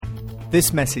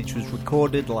This message was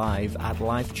recorded live at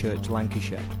Life Church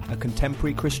Lancashire, a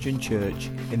contemporary Christian church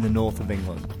in the north of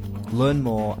England. Learn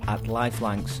more at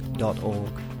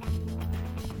lifelancs.org.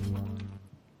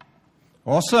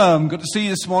 Awesome. Good to see you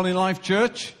this morning, Life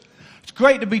Church. It's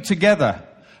great to be together.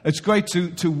 It's great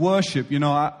to worship. You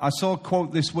know, I saw a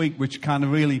quote this week which kind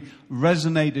of really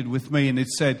resonated with me, and it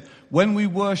said, when we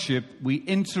worship, we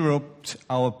interrupt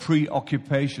our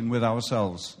preoccupation with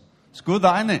ourselves. It's good,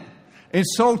 that, isn't it?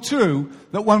 It's so true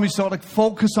that when we sort of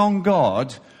focus on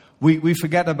God, we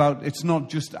forget about, it's not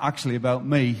just actually about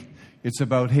me, it's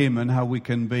about Him and how we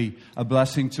can be a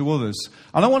blessing to others.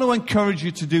 And I want to encourage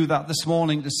you to do that this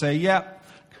morning, to say, yeah,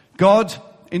 God,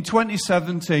 in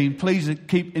 2017, please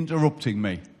keep interrupting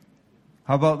me.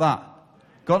 How about that?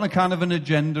 Got a kind of an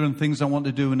agenda and things I want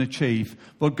to do and achieve.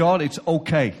 But God, it's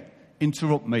okay.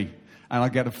 Interrupt me. And I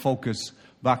get to focus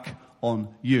back on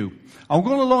you. I'm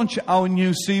going to launch our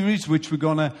new series, which we're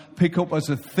going to pick up as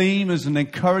a theme, as an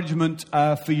encouragement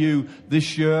for you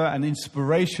this year, an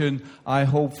inspiration, I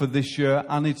hope, for this year.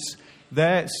 And it's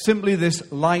there, simply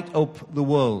this: light up the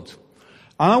world.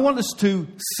 And I want us to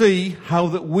see how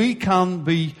that we can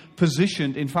be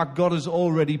positioned. In fact, God has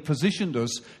already positioned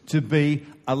us to be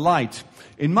a light.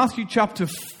 In Matthew chapter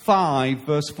 5,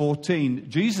 verse 14,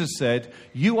 Jesus said,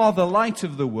 "You are the light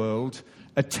of the world.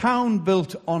 A town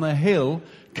built on a hill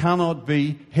cannot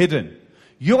be hidden."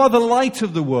 You are the light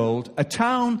of the world. A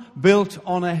town built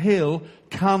on a hill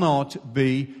cannot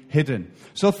be hidden.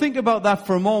 So think about that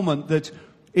for a moment, that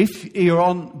if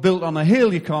you're built on a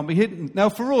hill, you can't be hidden. Now,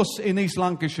 for us in East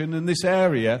Lancashire, in this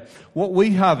area, what we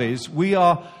have is we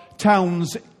are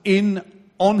towns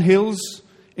on hills,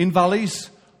 in valleys,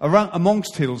 around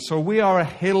amongst hills. So we are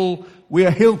hill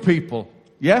people.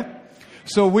 Yeah?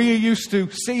 So we are used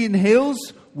to seeing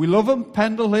hills. We love them.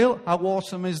 Pendle Hill, how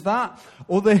awesome is that?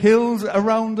 Other hills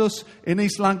around us in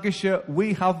East Lancashire,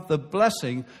 we have the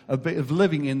blessing of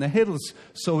living in the hills.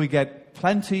 So we get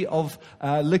plenty of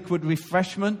liquid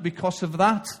refreshment because of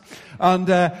that. And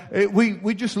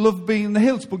we just love being in the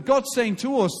hills. But God's saying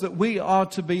to us that we are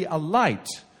to be a light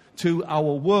to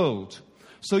our world.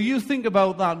 So you think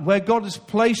about that, where God has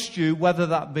placed you, whether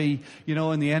that be,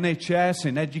 in the NHS,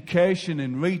 in education,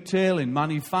 in retail, in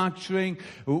manufacturing,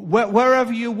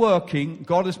 wherever you're working,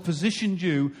 God has positioned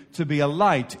you to be a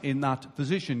light in that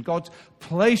position. God's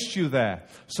placed you there.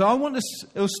 So I want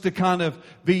us to kind of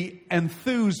be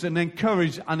enthused and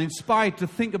encouraged and inspired to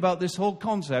think about this whole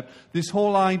concept, this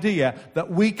whole idea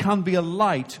that we can be a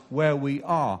light where we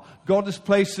are. God has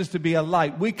placed us to be a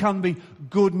light. We can be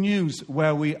good news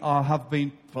where we have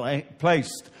been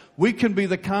placed. We can be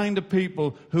the kind of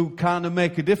people who kind of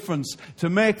make a difference,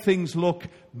 to make things look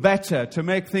better, to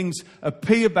make things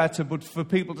appear better, but for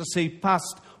people to see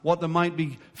past what they might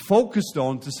be focused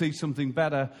on, to see something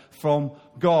better from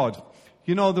God.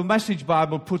 The Message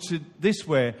Bible puts it this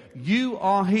way: you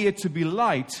are here to be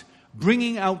light,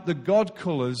 bringing out the God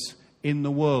colours in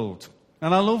the world.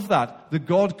 And I love that, the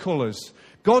God colours.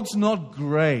 God's not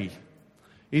grey.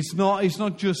 He's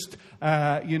not just,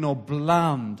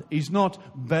 bland. He's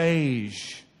not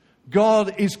beige.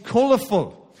 God is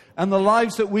colourful. And the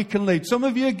lives that we can lead. Some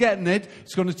of you are getting it.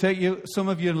 It's going to take some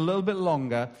of you a little bit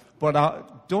longer. But I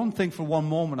don't think for one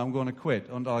moment I'm going to quit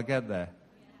until I get there.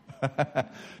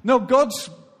 No, God's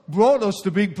brought us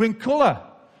to bring colour,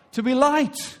 to be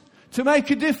light, to make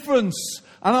a difference.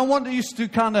 And I want you to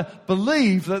kind of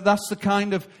believe that that's the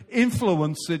kind of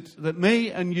influence that me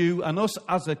and you and us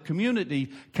as a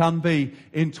community can be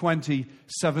in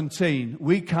 2017.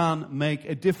 We can make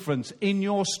a difference in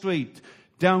your street,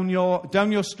 down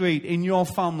your street, in your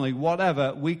family,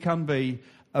 whatever. We can be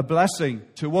a blessing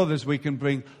to others. We can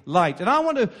bring light. And I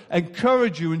want to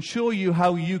encourage you and show you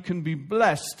how you can be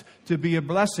blessed to be a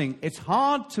blessing. It's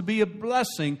hard to be a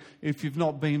blessing if you've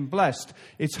not been blessed.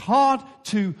 It's hard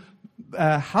to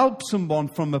help someone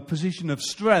from a position of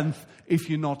strength if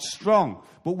you're not strong.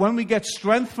 But when we get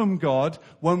strength from God,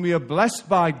 when we are blessed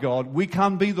by God, we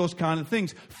can be those kind of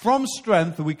things. From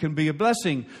strength, we can be a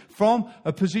blessing. From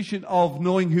a position of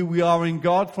knowing who we are in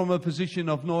God, from a position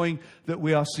of knowing that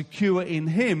we are secure in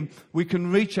Him, we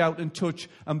can reach out and touch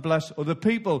and bless other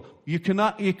people. You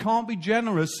can't be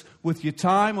generous with your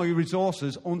time or your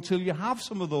resources until you have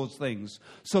some of those things.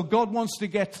 So God wants to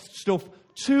get stuff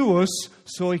to us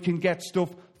so He can get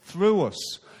stuff through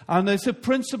us. And it's a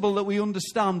principle that we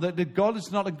understand, that God is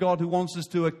not a God who wants us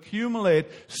to accumulate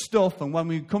stuff. And when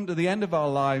we come to the end of our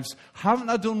lives, haven't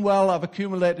I done well? I've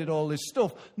accumulated all this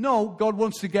stuff. No, God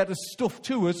wants to get us stuff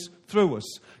to us through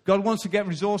us. God wants to get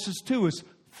resources to us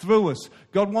through us.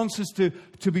 God wants us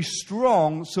to be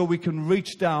strong so we can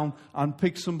reach down and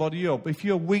pick somebody up. If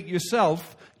you're weak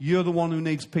yourself, you're the one who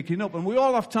needs picking up. And we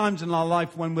all have times in our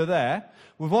life when we're there.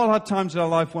 We've all had times in our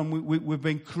life when we've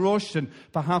been crushed and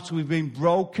perhaps we've been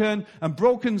broken. And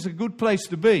broken's a good place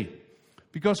to be.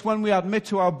 Because when we admit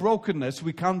to our brokenness,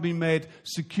 we can be made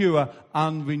secure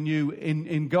and renewed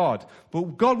in God.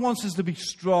 But God wants us to be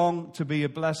strong, to be a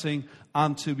blessing,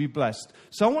 and to be blessed.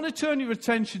 So I want to turn your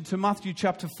attention to Matthew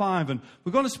chapter 5. And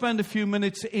we're going to spend a few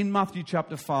minutes in Matthew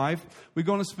chapter 5. We're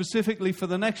going to specifically, for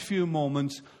the next few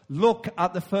moments, look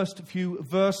at the first few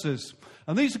verses.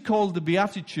 And these are called the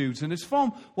Beatitudes. And it's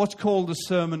from what's called the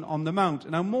Sermon on the Mount.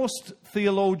 Now, most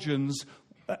theologians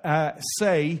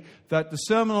say that the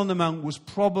Sermon on the Mount was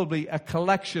probably a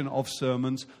collection of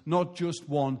sermons, not just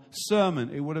one sermon.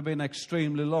 It would have been an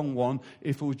extremely long one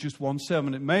if it was just one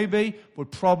sermon. It may be,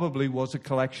 but probably was a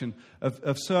collection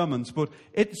of sermons. But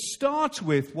it starts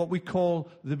with what we call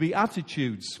the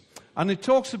Beatitudes. And it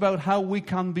talks about how we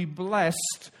can be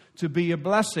blessed to be a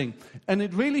blessing. And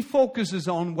it really focuses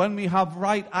on when we have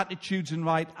right attitudes and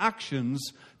right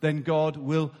actions, then God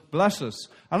will bless us.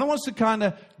 And I want to kind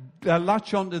of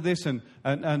latch onto this and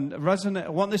resonate. I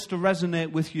want this to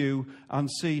resonate with you and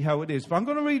see how it is. But I'm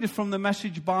going to read it from the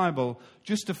Message Bible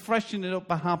just to freshen it up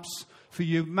perhaps for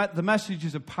you. The Message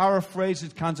is a paraphrase.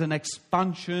 It's kind of an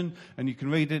expansion, and you can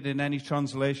read it in any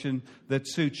translation that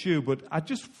suits you. But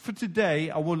for today,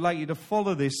 I would like you to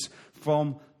follow this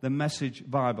from the Message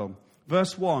Bible.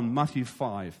 Verse 1, Matthew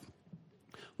 5.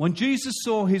 When Jesus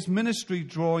saw his ministry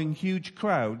drawing huge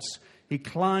crowds, he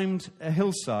climbed a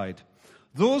hillside.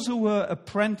 Those who were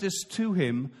apprenticed to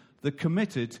him, the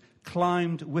committed,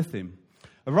 climbed with him.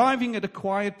 Arriving at a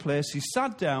quiet place, he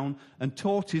sat down and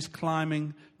taught his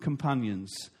climbing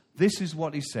companions. This is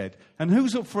what he said. And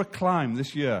who's up for a climb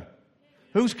this year?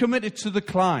 Who's committed to the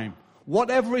climb?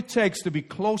 Whatever it takes to be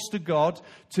close to God,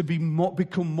 to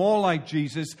become more like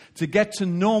Jesus, to get to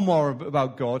know more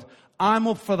about God, I'm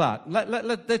up for that.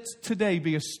 Let today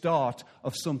be a start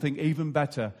of something even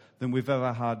better than we've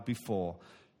ever had before.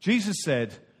 Jesus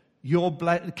said, "You're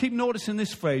blessed." Keep noticing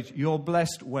this phrase, "You're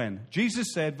blessed when."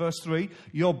 Jesus said, verse 3,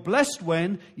 "You're blessed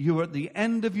when you're at the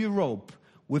end of your rope.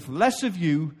 With less of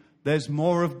you, there's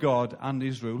more of God and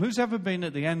His rule." Who's ever been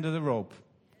at the end of the rope?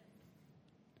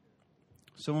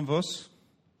 Some of us.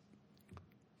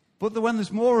 But when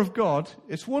there's more of God,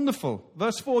 it's wonderful.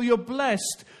 Verse 4, "You're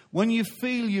blessed when you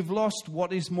feel you've lost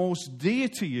what is most dear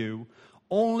to you.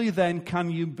 Only then can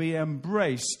you be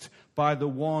embraced by the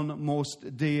one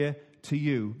most dear to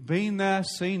you." Been there,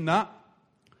 seen that.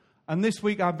 And this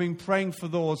week I've been praying for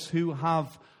those who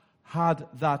have had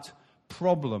that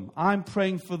problem. I'm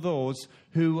praying for those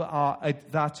who are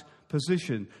at that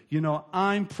position.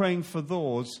 I'm praying for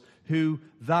those who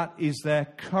that is their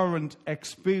current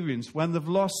experience, when they've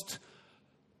lost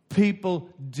people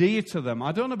dear to them.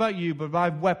 I don't know about you, but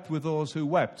I've wept with those who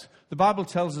wept. The Bible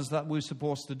tells us that we're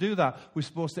supposed to do that. We're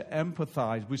supposed to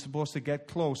empathize. We're supposed to get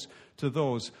close to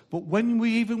those. But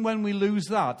even when we lose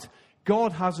that,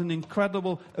 God has an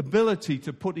incredible ability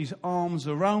to put His arms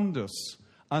around us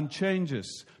and change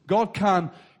us. God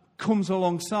comes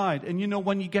alongside. And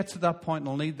when you get to that point, and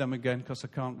I'll need them again because I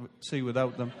can't see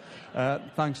without them.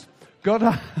 Thanks. God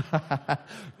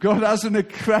has an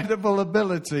incredible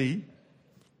ability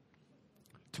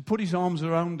to put His arms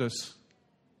around us.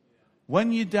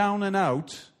 When you're down and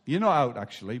out, you're not out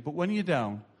actually, but when you're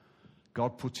down,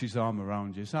 God puts His arm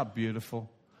around you. Isn't that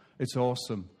beautiful? It's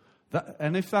awesome.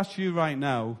 And if that's you right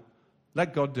now,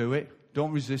 let God do it.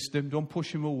 Don't resist Him. Don't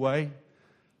push Him away.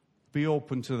 Be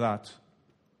open to that.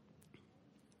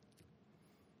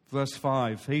 Verse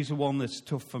 5, He's the one that's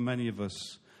tough for many of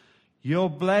us. "You're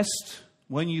blessed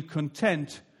when you're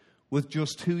content with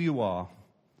just who you are.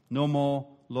 No more,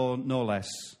 no less.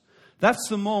 That's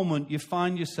the moment you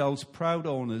find yourselves proud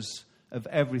owners of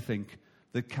everything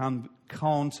that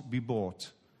can't be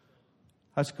bought."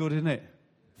 That's good, isn't it?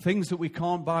 Things that we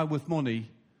can't buy with money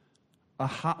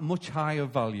are much higher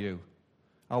value.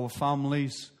 Our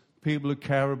families, people who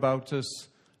care about us,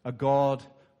 a God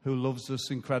who loves us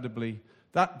incredibly.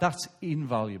 That's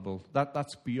invaluable.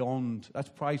 That's beyond, that's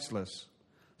priceless.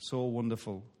 So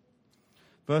wonderful.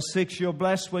 Verse 6, "You're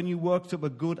blessed when you worked up a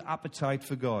good appetite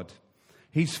for God.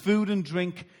 He's food and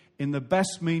drink in the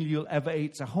best meal you'll ever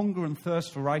eat. It's a hunger and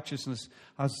thirst for righteousness,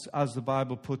 as the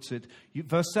Bible puts it."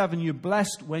 Verse 7, "You're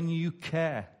blessed when you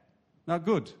care." Now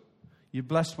good. You're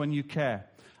blessed when you care.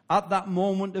 At that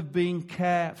moment of being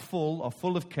careful or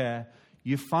full of care,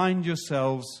 you find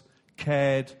yourselves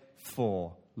cared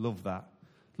for. Love that.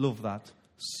 Love that.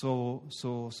 So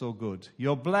good.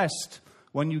 You're blessed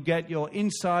when you get your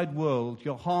inside world,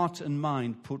 your heart and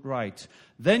mind put right.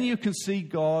 Then you can see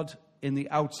God in the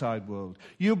outside world.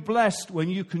 You're blessed when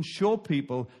you can show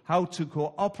people how to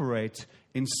cooperate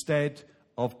instead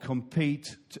of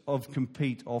compete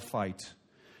or fight.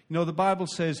 You know, the Bible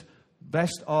says,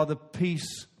 blessed are the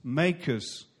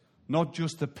peacemakers, not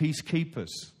just the peacekeepers.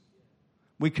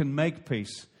 We can make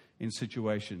peace in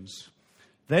situations.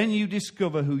 Then you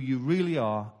discover who you really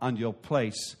are and your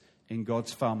place in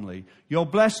God's family. You're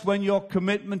blessed when your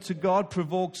commitment to God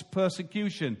provokes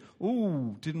persecution.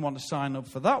 Ooh, didn't want to sign up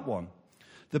for that one.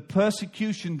 The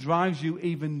persecution drives you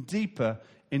even deeper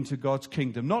into God's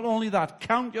kingdom. Not only that,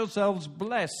 count yourselves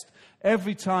blessed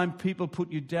every time people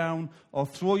put you down or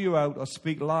throw you out or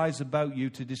speak lies about you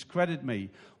to discredit me.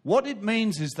 What it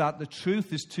means is that the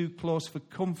truth is too close for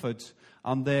comfort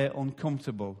and they're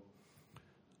uncomfortable.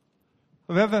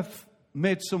 Have you ever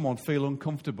made someone feel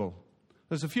uncomfortable?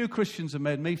 There's a few Christians that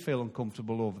made me feel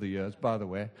uncomfortable over the years, by the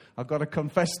way. I've got to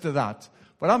confess to that.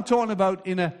 But I'm talking about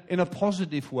in a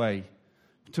positive way,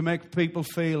 to make people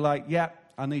feel like, yeah,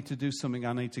 I need to do something,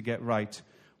 I need to get right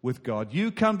with God.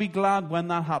 You can be glad when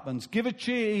that happens. Give a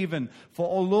cheer even, for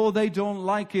although they don't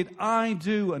like it, I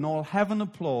do, and all heaven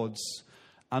applauds,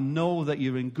 and know that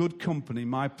you're in good company.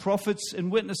 My prophets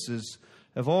and witnesses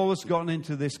have always gotten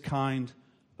into this kind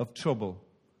of trouble.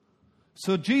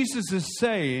 So Jesus is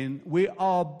saying we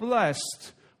are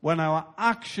blessed when our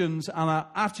actions and our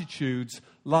attitudes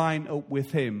line up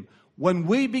with Him. When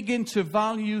we begin to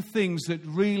value things that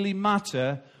really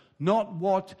matter, not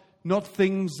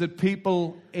things that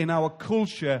people in our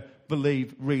culture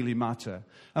believe really matter.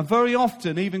 And very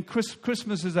often, even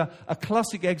Christmas is a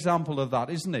classic example of that,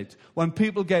 isn't it? When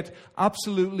people get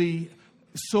absolutely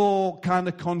so kind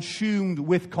of consumed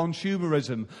with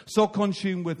consumerism, so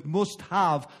consumed with must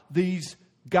have these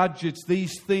gadgets,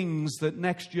 these things that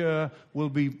next year will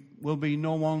be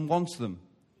no one wants them.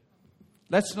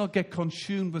 Let's not get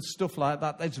consumed with stuff like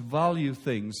that. Let's value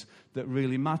things that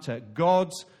really matter.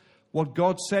 What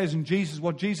God says and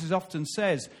what Jesus often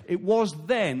says, it was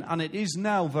then and it is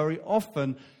now very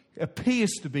often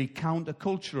appears to be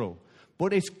countercultural.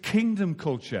 But it's kingdom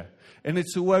culture. And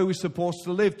it's the way we're supposed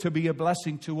to live, to be a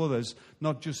blessing to others,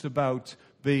 not just about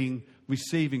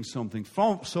receiving something.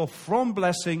 From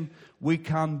blessing, we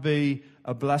can be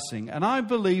a blessing. And I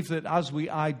believe that as we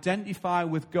identify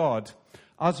with God,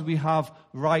 as we have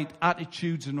right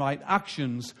attitudes and right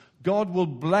actions, God will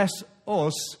bless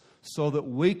us so that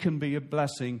we can be a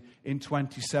blessing in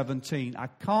 2017. I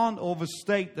can't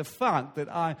overstate the fact that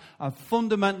I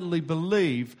fundamentally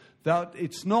believe that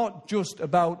it's not just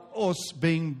about us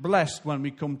being blessed when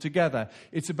we come together.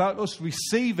 It's about us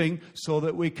receiving so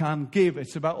that we can give.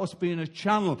 It's about us being a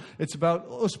channel. It's about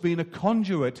us being a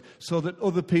conduit so that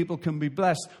other people can be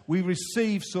blessed. We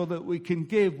receive so that we can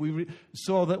give.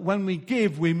 So that when we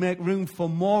give, we make room for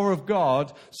more of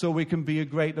God so we can be a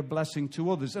greater blessing to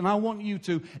others. And I want you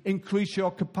to increase your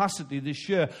capacity this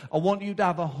year. I want you to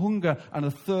have a hunger and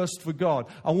a thirst for God.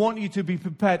 I want you to be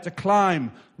prepared to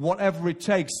climb whatever it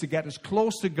takes to get as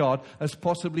close to God as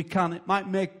possibly can. It might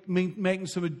mean making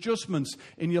some adjustments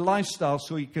in your lifestyle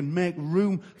so you can make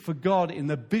room for God in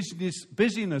the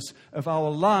busyness of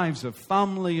our lives, of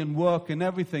family and work and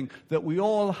everything that we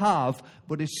all have.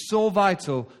 But it's so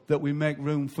vital that we make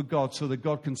room for God so that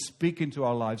God can speak into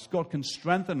our lives. God can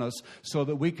strengthen us so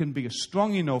that we can be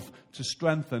strong enough to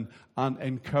strengthen and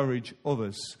encourage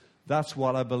others. That's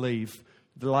what I believe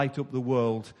the Light Up the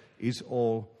World is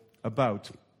all about.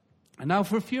 And now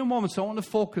for a few moments, I want to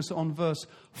focus on verse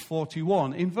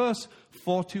 41. In verse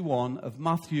 41 of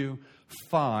Matthew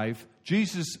 5,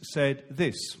 Jesus said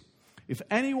this: if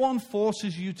anyone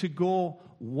forces you to go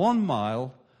 1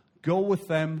 mile, go with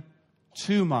them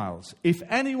 2 miles. If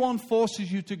anyone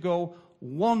forces you to go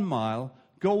 1 mile,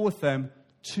 go with them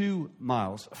 2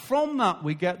 miles. From that,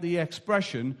 we get the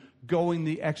expression going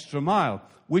the extra mile,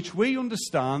 which we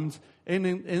understand in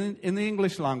the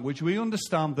English language, we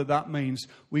understand that means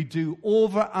we do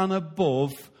over and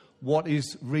above what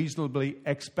is reasonably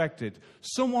expected.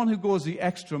 Someone who goes the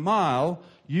extra mile,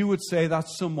 you would say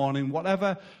that's someone in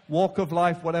whatever walk of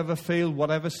life, whatever field,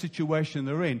 whatever situation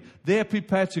they're in. They're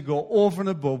prepared to go over and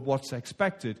above what's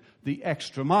expected, the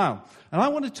extra mile. And I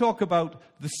want to talk about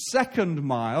the second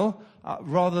mile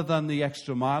rather than the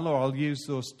extra mile, or I'll use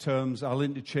those terms, I'll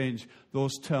interchange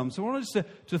those terms. I want us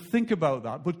to think about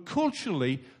that. But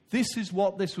culturally, this is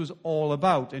what this was all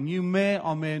about. And you may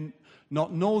or may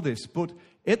not know this, but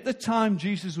at the time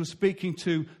Jesus was speaking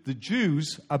to the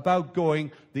Jews about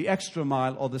going the extra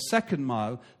mile or the second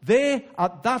mile, they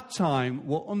at that time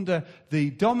were under the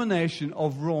domination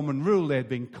of Roman rule. They had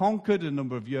been conquered a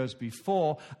number of years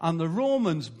before, and the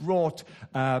Romans brought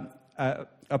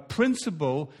a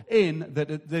principle in that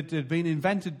had been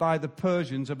invented by the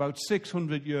Persians about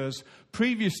 600 years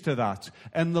previous to that.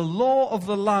 And the law of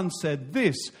the land said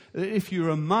this: if you're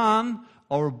a man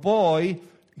or a boy,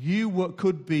 you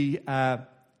could be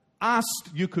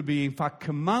you could be in fact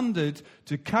commanded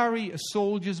to carry a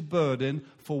soldier's burden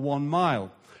for 1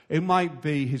 mile. It might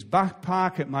be his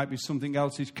backpack, it might be something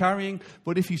else he's carrying.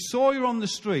 But if he saw you on the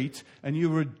street and you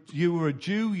were a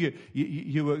Jew,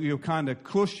 you were kind of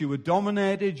crushed, you were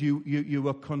dominated, you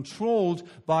were controlled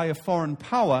by a foreign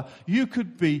power, you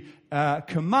could be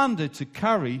commanded to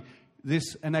carry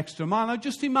an extra mile. Now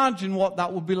just imagine what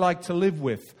that would be like to live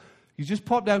with. You just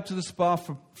popped out to the spa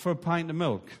for a pint of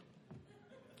milk.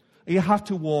 You have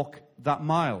to walk that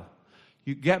mile.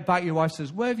 You get back, your wife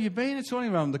says, "Where have you been? It's only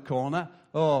around the corner."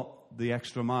 "Oh, the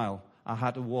extra mile. I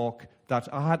had to walk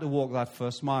that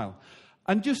first mile."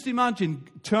 And just imagine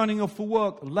turning up for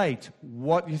work late.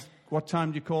 What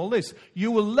time do you call this?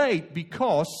 You were late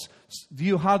because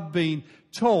you had been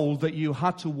told that you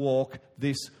had to walk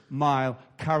this mile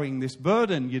carrying this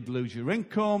burden. You'd lose your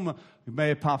income, you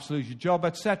may perhaps lose your job,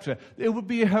 etc. It would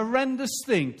be a horrendous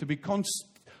thing to be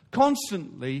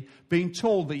constantly being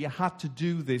told that you had to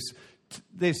do this.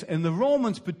 And the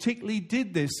Romans particularly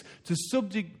did this to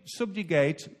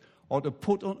subjugate or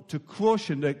to crush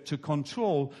and to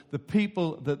control the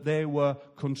people that they were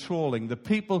controlling, the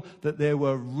people that they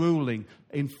were ruling,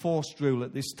 enforced rule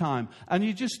at this time. And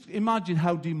you just imagine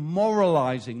how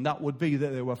demoralizing that would be,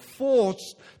 that they were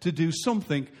forced to do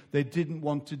something they didn't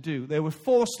want to do. They were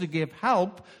forced to give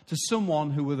help to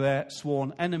someone who were their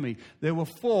sworn enemy. They were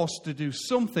forced to do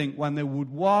something when they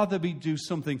would rather do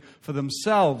something for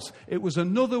themselves. It was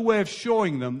another way of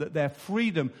showing them that their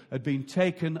freedom had been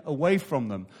taken away from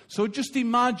them. So just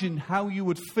imagine how you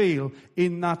would feel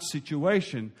in that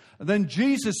situation. And then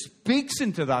Jesus speaks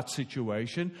into that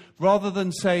situation rather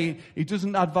than saying, he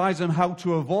doesn't advise them how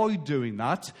to avoid doing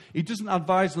that. He doesn't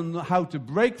advise them how to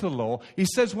break the law. He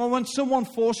says, well, when someone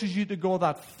forces you to go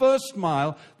that first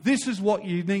mile, this is what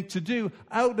you need to do.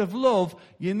 Out of love,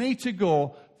 you need to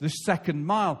go the second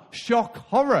mile. Shock,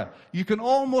 horror. You can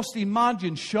almost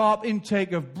imagine sharp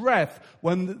intake of breath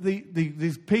when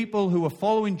these people who were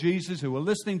following Jesus, who were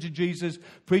listening to Jesus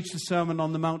preach the Sermon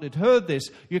on the Mount, had heard this.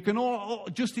 You can all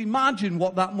just imagine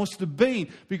what that must have been,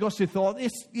 because they thought,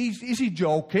 is he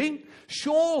joking?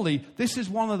 Surely this is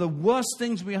one of the worst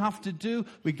things we have to do.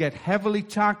 We get heavily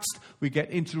taxed. We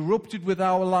get interrupted with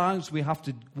our lives. We have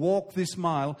to walk this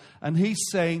mile. And he's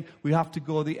saying we have to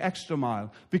go the extra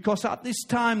mile. Because at this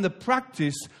time, the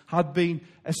practice had been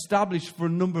established for a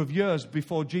number of years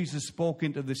before Jesus spoke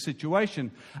into this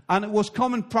situation. And it was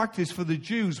common practice for the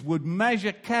Jews would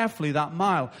measure carefully that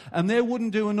mile. And they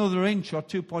wouldn't do another inch or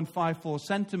 2.54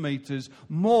 centimeters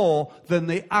more than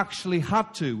they actually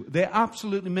had to. They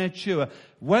absolutely made sure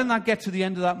when I get to the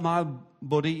end of that mile,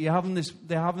 buddy, they're having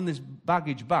this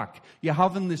baggage back. You're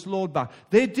having this load back.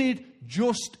 They did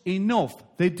just enough.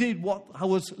 They did what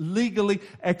was legally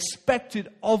expected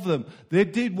of them. They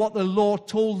did what the law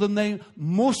told them they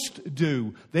must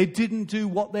do. They didn't do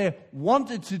what they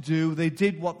wanted to do. They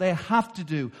did what they have to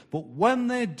do. But when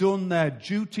they'd done their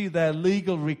duty, their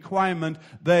legal requirement,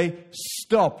 they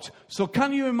stopped. So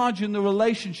can you imagine the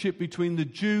relationship between the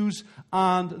Jews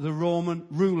and the Roman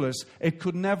rulers? It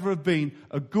could never have been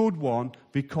a good one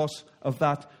because of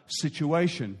that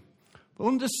situation. But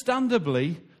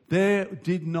understandably, they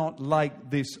did not like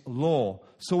this law.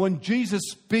 So when Jesus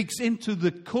speaks into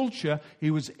the culture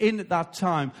he was in at that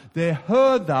time, they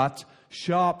heard that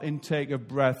sharp intake of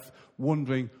breath,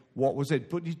 wondering what was it.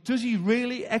 But does he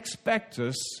really expect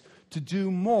us to do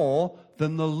more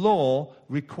than the law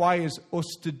requires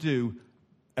us to do?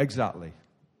 Exactly.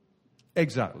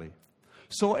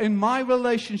 So in my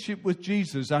relationship with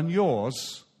Jesus and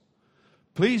yours,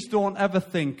 please don't ever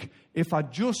think, if I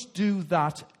just do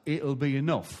that, it'll be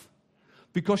enough.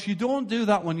 Because you don't do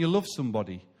that when you love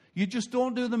somebody. You just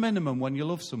don't do the minimum when you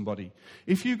love somebody.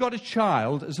 If you've got a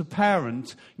child as a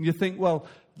parent, and you think, well,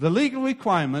 the legal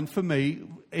requirement for me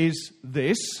is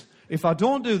this. If I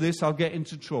don't do this, I'll get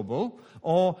into trouble.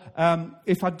 Or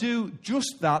if I do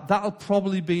just that, that'll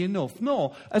probably be enough.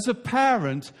 No, as a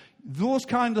parent, those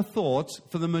kind of thoughts,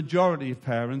 for the majority of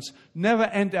parents, never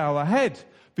enter our head.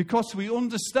 Because we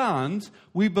understand,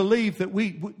 we believe that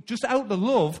we just out of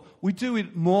love, we do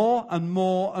it more and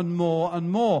more and more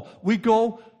and more. We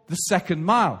go the second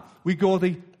mile. We go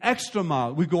the extra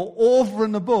mile. We go over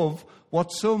and above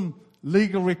what some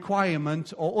legal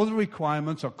requirement or other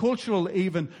requirements or cultural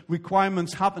even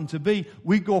requirements happen to be.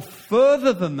 We go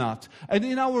further than that. And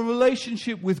in our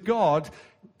relationship with God,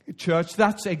 church,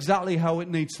 that's exactly how it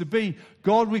needs to be.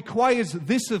 God requires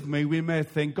this of me, we may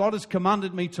think. God has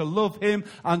commanded me to love Him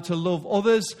and to love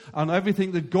others and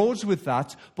everything that goes with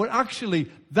that. But actually,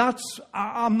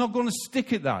 I'm not going to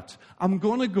stick at that. I'm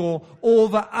going to go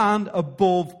over and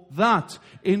above that.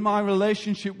 In my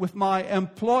relationship with my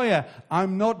employer,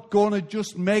 I'm not going to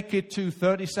just make it to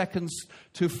 30 seconds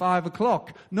to 5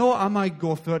 o'clock. No, I might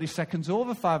go 30 seconds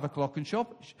over 5 o'clock and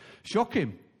shock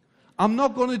him. I'm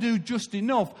not going to do just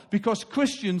enough, because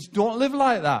Christians don't live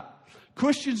like that.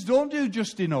 Christians don't do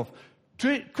just enough.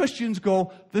 Christians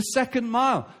go the second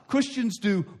mile. Christians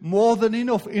do more than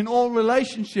enough in all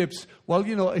relationships. Well,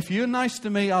 if you're nice to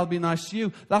me, I'll be nice to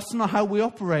you. That's not how we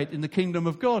operate in the kingdom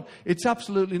of God. It's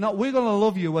absolutely not. We're going to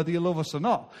love you whether you love us or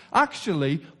not.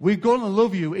 Actually, we're going to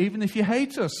love you even if you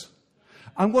hate us.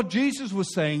 And what Jesus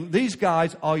was saying, these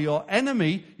guys are your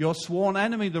enemy, your sworn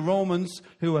enemy, the Romans,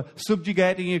 who are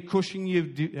subjugating you, crushing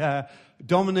you,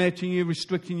 dominating you,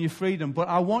 restricting your freedom. But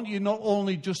I want you not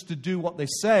only just to do what they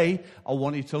say, I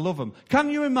want you to love them. Can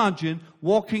you imagine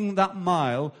walking that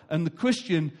mile and the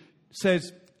Christian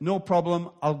says, no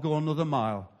problem, I'll go another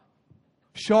mile?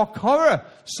 Shock, horror.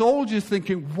 Soldiers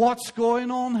thinking, what's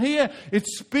going on here? It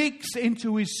speaks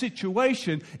into his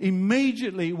situation.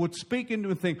 Immediately it would speak into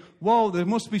him and think, whoa, there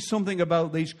must be something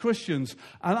about these Christians.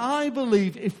 And I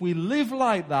believe if we live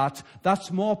like that,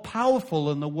 that's more powerful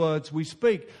than the words we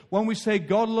speak. When we say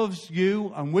God loves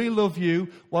you and we love you,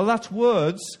 well, that's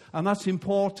words and that's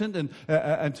important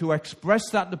and to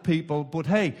express that to people. But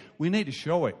hey, we need to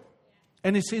show it.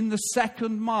 And it's in the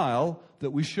second mile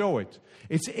that we show it.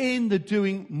 It's in the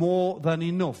doing more than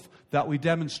enough that we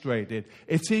demonstrate it.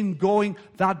 It's in going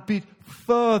that bit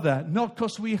further, not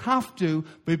because we have to,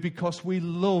 but because we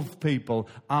love people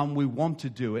and we want to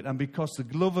do it. And because the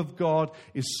love of God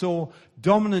is so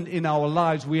dominant in our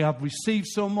lives, we have received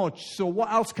so much. So what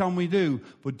else can we do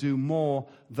but do more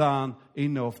than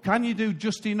enough? Can you do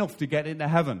just enough to get into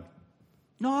heaven?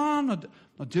 No, I'm not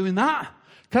doing that.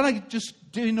 Can I just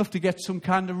do enough to get some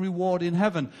kind of reward in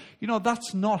heaven?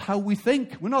 That's not how we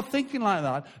think. We're not thinking like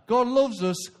that. God loves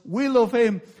us. We love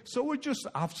Him. So we're just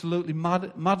absolutely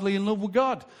madly in love with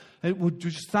God. It would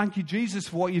just thank you, Jesus,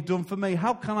 for what you've done for me.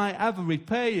 How can I ever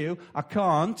repay you? I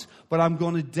can't, but I'm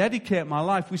going to dedicate my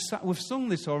life. We've sung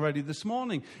this already this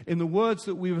morning. In the words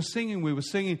that we were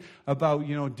singing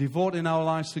about, devoting our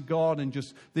lives to God and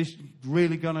just this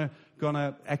really going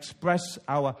to express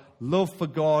our love for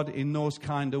God in those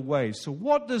kind of ways. So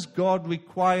what does God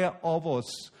require of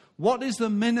us? What is the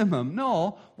minimum?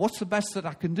 No, what's the best that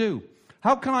I can do?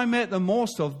 How can I make the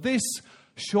most of this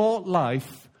short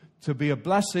life to be a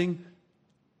blessing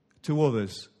to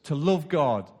others, to love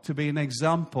God, to be an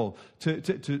example,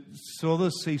 so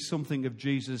others see something of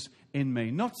Jesus in me?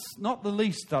 Not the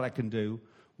least that I can do.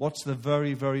 What's the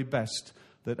very, very best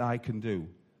that I can do?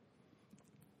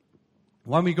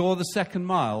 When we go the second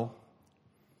mile,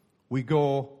 we're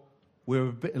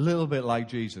a little bit like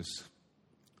Jesus.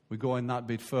 We're going that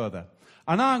bit further.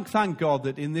 And I thank God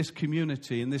that in this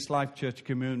community, in this Life Church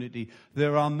community,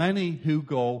 there are many who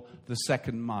go the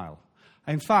second mile.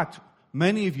 In fact,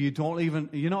 many of you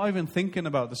you're not even thinking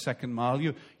about the second mile.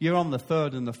 You're on the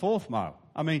third and the fourth mile.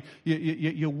 I mean,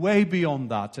 you're way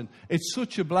beyond that. And it's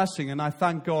such a blessing. And I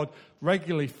thank God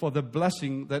regularly for the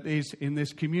blessing that is in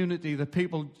this community. That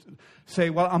people say,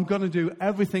 well, I'm going to do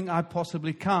everything I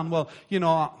possibly can. Well,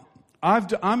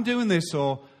 I'm doing this,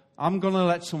 or I'm going to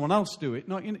let someone else do it.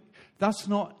 No, that's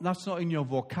not in your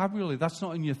vocabulary. That's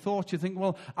not in your thoughts. You think,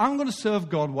 well, I'm going to serve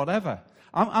God whatever.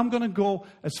 I'm going to go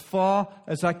as far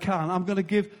as I can. I'm going to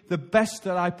give the best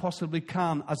that I possibly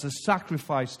can as a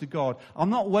sacrifice to God. I'm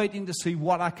not waiting to see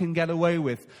what I can get away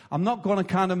with. I'm not going to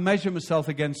kind of measure myself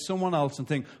against someone else and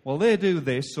think, well, they do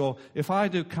this, or if I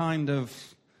do kind of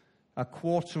a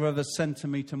quarter of a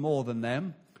centimetre more than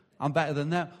them, I'm better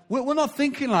than them. We're not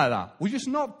thinking like that. We're just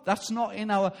not. That's not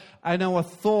in our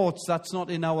thoughts. That's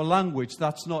not in our language.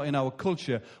 That's not in our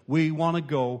culture. We want to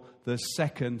go the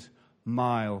second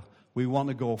mile. We want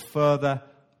to go further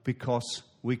because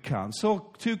we can.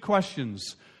 So, 2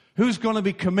 questions. Who's going to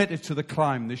be committed to the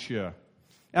climb this year?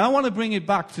 And I want to bring it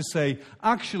back to say,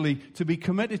 actually, to be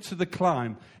committed to the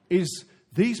climb is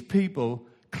these people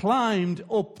climbed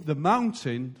up the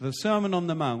mountain, the Sermon on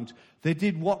the Mount. They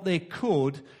did what they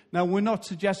could. Now, we're not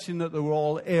suggesting that they were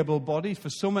all able-bodied. For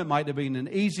some, it might have been an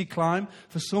easy climb.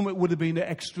 For some, it would have been an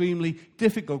extremely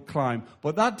difficult climb.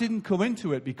 But that didn't come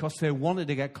into it because they wanted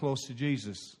to get close to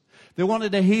Jesus. They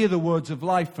wanted to hear the words of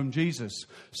life from Jesus.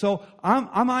 So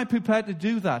am I prepared to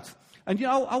do that? And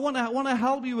I want to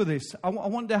help you with this. I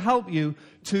want to help you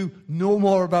to know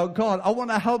more about God. I want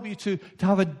to help you to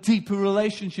have a deeper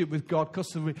relationship with God,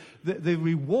 because the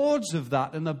rewards of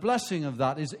that and the blessing of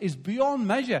that is beyond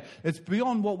measure. It's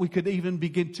beyond what we could even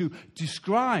begin to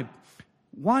describe.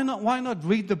 Why not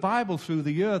read the Bible through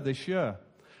the year this year?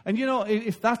 And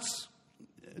if that's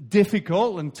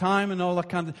difficult and time and all that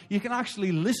kind of, you can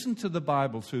actually listen to the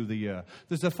Bible through the year.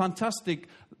 There's a fantastic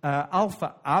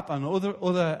Alpha app and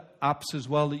other apps as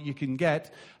well that you can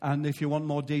get. And if you want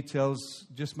more details,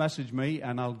 just message me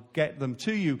and I'll get them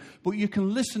to you. But you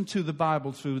can listen to the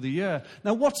Bible through the year.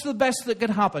 Now, what's the best that could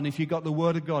happen if you got the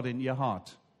Word of God in your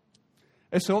heart?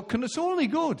 It's only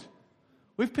good.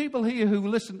 With people here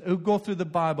who go through the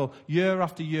Bible year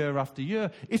after year after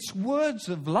year, it's words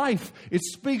of life. It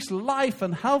speaks life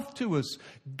and health to us.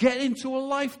 Get into a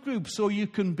life group so you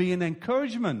can be an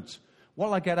encouragement. What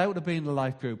I get out of being in a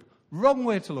life group? Wrong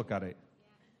way to look at it.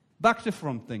 Back to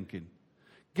front thinking.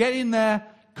 Get in there,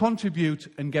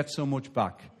 contribute, and get so much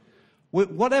back.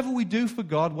 Whatever we do for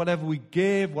God, whatever we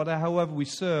give, however we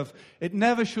serve, it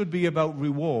never should be about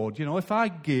reward. If I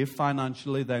give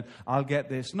financially, then I'll get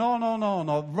this. No.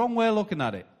 Wrong way of looking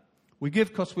at it. We give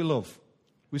because we love.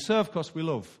 We serve because we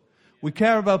love. We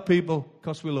care about people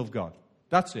because we love God.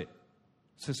 That's it.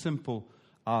 It's as simple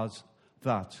as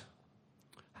that.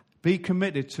 Be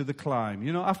committed to the climb.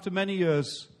 After many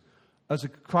years as a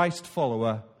Christ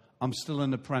follower, I'm still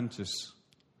an apprentice.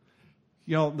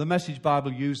 The Message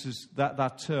Bible uses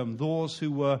that term, those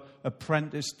who were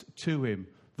apprenticed to him,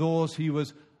 those he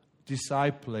was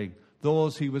discipling,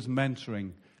 those he was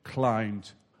mentoring,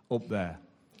 climbed up there.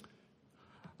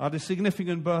 I had a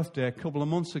significant birthday a couple of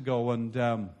months ago, and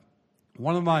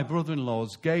one of my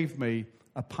brother-in-laws gave me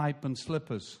a pipe and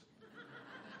slippers.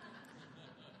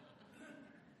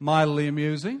 Mildly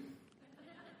amusing.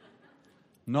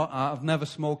 I've never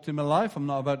smoked in my life. I'm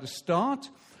not about to start.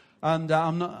 And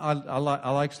I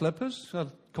like slippers. They're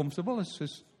comfortable.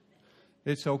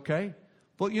 It's okay.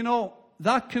 But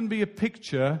that can be a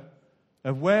picture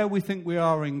of where we think we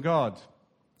are in God.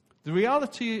 The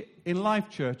reality in Life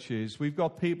Church is we've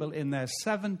got people in their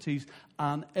 70s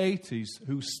and 80s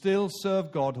who still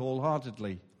serve God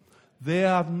wholeheartedly. They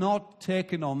have not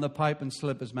taken on the pipe and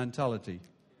slippers mentality.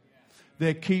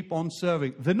 They keep on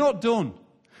serving. They're not done.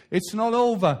 It's not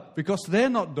over because they're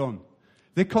not done.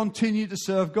 They continue to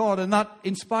serve God, and that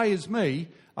inspires me.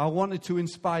 I wanted to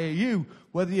inspire you.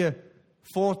 Whether you're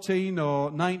 14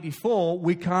 or 94,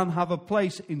 we can have a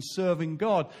place in serving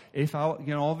God.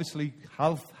 Obviously,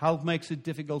 health makes it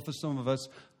difficult for some of us.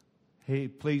 Hey,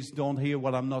 please don't hear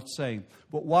what I'm not saying.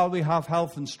 But while we have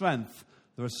health and strength,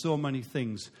 there are so many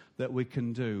things that we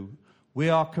can do. We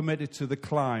are committed to the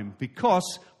climb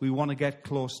because we want to get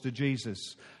close to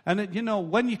Jesus. And,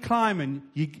 when you're climbing,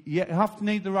 you have to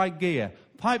need the right gear.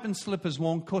 Pipe and slippers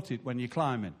won't cut it when you're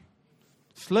climbing.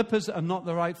 Slippers are not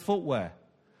the right footwear.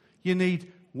 You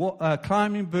need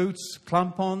climbing boots,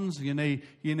 crampons, you need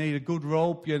a good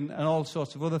rope and all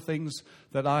sorts of other things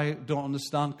that I don't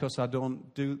understand because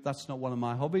that's not one of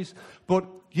my hobbies. But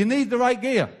you need the right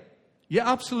gear. You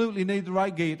absolutely need the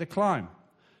right gear to climb.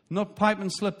 Not pipe and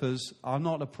slippers are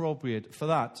not appropriate for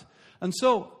that. And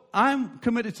so I'm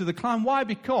committed to the climb. Why?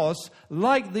 Because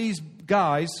like these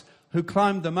guys who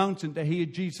climbed the mountain to hear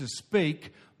Jesus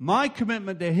speak, my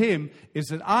commitment to him is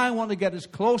that I want to get as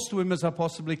close to him as I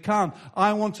possibly can.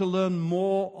 I want to learn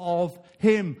more of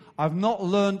him. I've not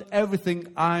learned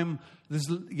everything there's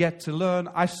yet to learn.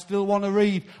 I still want to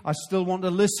read. I still want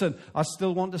to listen. I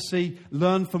still want to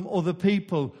learn from other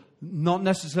people, not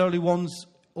necessarily ones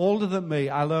older than me.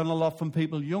 I learn a lot from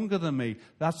people younger than me.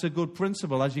 That's a good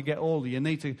principle. As you get older, you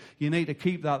need to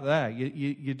keep that there.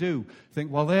 You do think,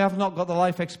 well, they have not got the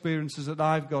life experiences that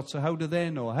I've got, so how do they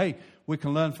know? Hey, we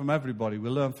can learn from everybody. We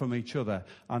learn from each other,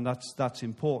 and that's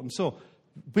important. So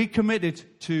be committed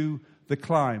to the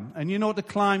climb. And to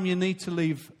climb, you need to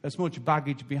leave as much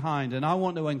baggage behind. And I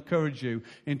want to encourage you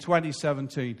in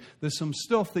 2017, there's some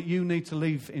stuff that you need to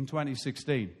leave in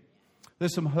 2016.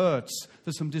 There's some hurts,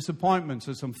 there's some disappointments,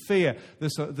 there's some fear,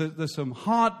 there's some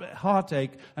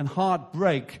heartache and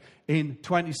heartbreak in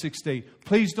 2016.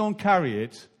 Please don't carry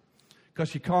it,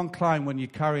 because you can't climb when you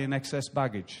carry an excess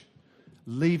baggage.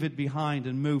 Leave it behind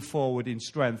and move forward in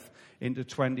strength into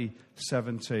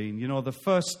 2017. The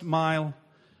first mile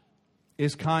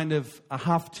is kind of a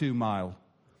have-to mile.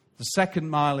 The second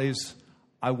mile is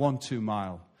I want to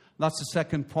mile. That's the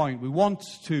second point. We want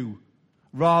to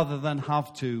rather than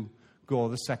have to go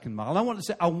the second mile. And I want to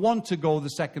say, I want to go the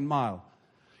second mile.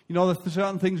 You know, there's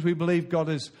certain things we believe God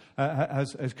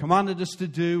has commanded us to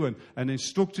do and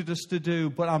instructed us to do,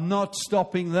 but I'm not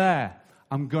stopping there.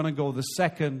 I'm going to go the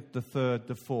second, the third,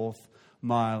 the fourth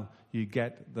mile. You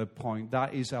get the point.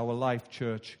 That is our Life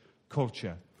Church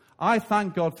culture. I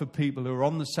thank God for people who are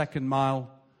on the second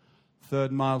mile,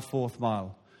 third mile, fourth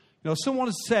mile. You know, someone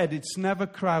has said it's never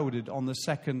crowded on the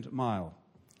second mile.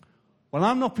 Well,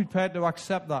 I'm not prepared to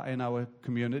accept that in our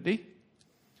community.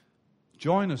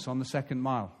 Join us on the second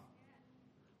mile.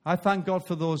 I thank God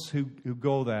for those who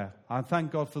go there. I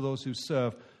thank God for those who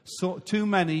serve. So, too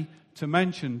many to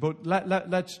mention, but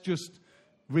let's just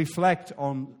reflect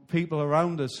on people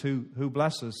around us who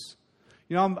bless us.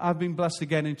 You know, I've been blessed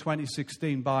again in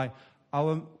 2016 by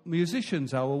our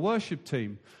musicians, our worship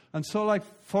team. And so, like,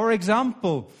 for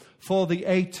example, for the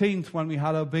 18th, when we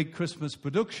had our big Christmas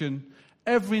production,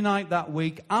 every night that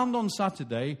week and on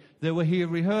Saturday, they were here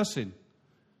rehearsing.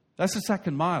 That's the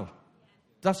second mile.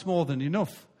 That's more than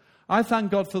enough. I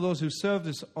thank God for those who served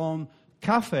us on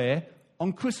cafe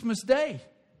on Christmas Day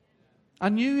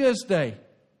and New Year's Day.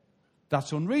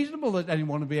 That's unreasonable that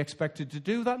anyone would be expected to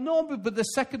do that. No, but the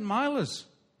second milers,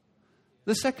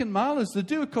 they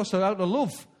do it because they're out of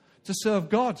love to serve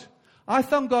God. I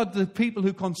thank God the people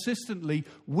who consistently,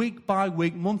 week by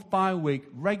week, month by week,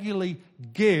 regularly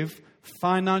give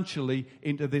financially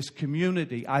into this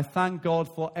community. I thank God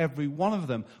for every one of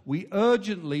them. We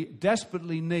urgently,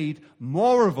 desperately need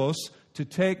more of us to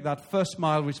take that first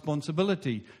mile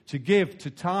responsibility, to give, to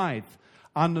tithe.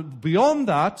 And beyond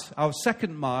that, our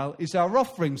second mile is our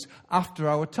offerings after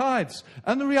our tithes.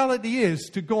 And the reality is,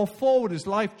 to go forward as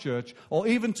Life Church, or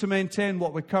even to maintain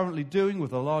what we're currently doing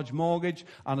with a large mortgage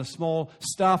and a small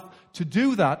staff, to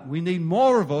do that, we need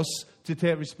more of us to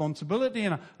take responsibility.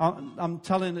 And I'm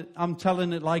telling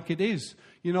it like it is.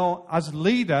 You know, as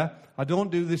leader, I don't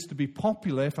do this to be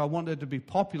popular. If I wanted to be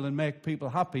popular and make people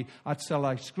happy, I'd sell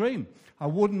ice cream. I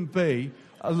wouldn't be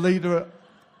a leader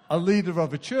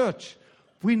of a church.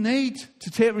 We need to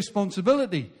take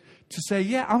responsibility to say,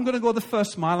 yeah, I'm going to go the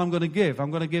first mile, I'm going to give. I'm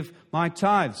going to give my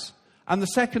tithes. And the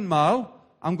second mile,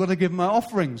 I'm going to give my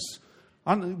offerings.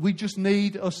 And we just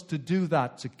need us to do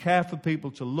that, to care for people,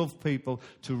 to love people,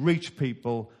 to reach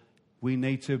people. We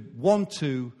need to want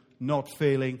to, not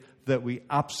feeling that we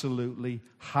absolutely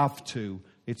have to.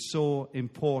 It's so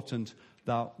important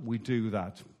that we do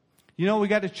that. You know, we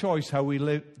get a choice how we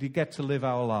get to live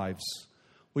our lives.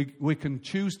 We can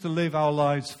choose to live our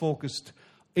lives focused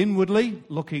inwardly,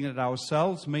 looking at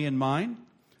ourselves, me and mine.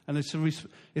 And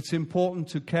it's important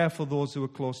to care for those who are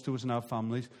close to us and our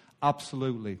families.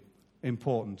 Absolutely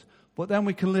important. But then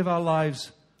we can live our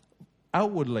lives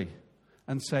outwardly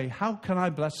and say, how can I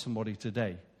bless somebody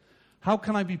today? How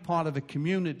can I be part of a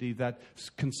community that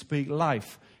can speak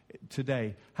life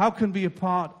today? How can I be a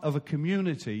part of a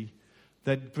community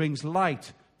that brings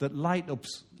light, that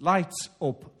lights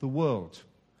up the world?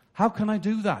 How can I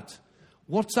do that?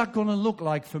 What's that going to look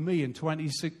like for me in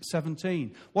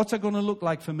 2017? What's that going to look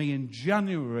like for me in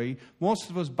January? Most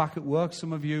of us back at work,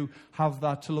 some of you have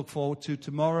that to look forward to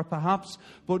tomorrow perhaps.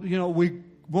 But, you know, we're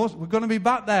going to be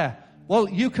back there. Well,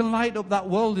 you can light up that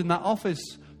world in that office.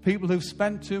 People who've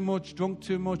spent too much, drunk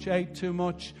too much, ate too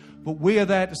much. But we are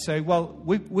there to say, well,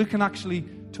 we can actually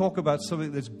talk about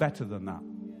something that's better than that.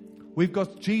 We've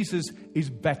got Jesus is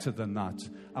better than that.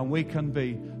 And we can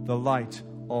be the light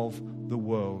of the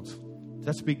world.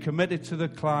 Let's be committed to the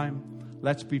climb.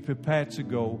 Let's be prepared to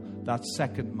go that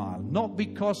second mile. Not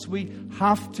because we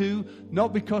have to,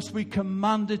 not because we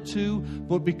commanded to,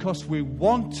 but because we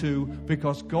want to,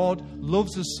 because God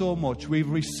loves us so much. We've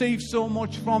received so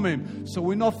much from Him. So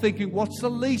we're not thinking, what's the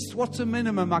least, what's the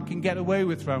minimum I can get away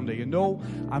with around here? No,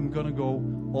 I'm going to go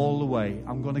all the way.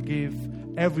 I'm going to give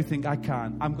everything I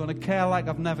can. I'm going to care like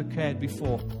I've never cared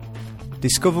before.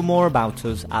 Discover more about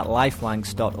us at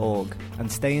lifelanks.org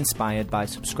and stay inspired by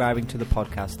subscribing to the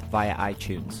podcast via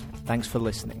iTunes. Thanks for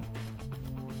listening.